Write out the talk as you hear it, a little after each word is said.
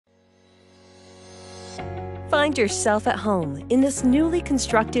Find yourself at home in this newly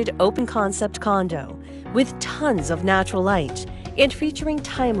constructed open-concept condo with tons of natural light and featuring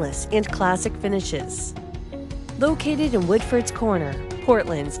timeless and classic finishes. Located in Woodford's Corner,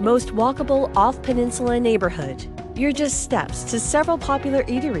 Portland's most walkable off-peninsula neighborhood, you're just steps to several popular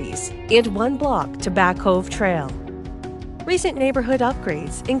eateries and 1 block to Back Cove Trail. Recent neighborhood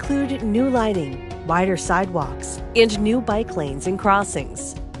upgrades include new lighting, wider sidewalks, and new bike lanes and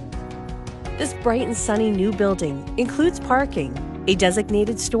crossings. This bright and sunny new building includes parking, a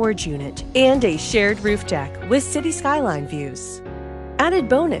designated storage unit, and a shared roof deck with city skyline views. Added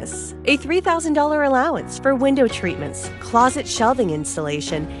bonus, a $3,000 allowance for window treatments, closet shelving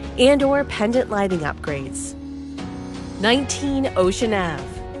installation, and/or pendant lighting upgrades. 19 Ocean Ave.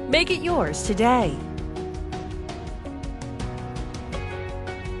 Make it yours today.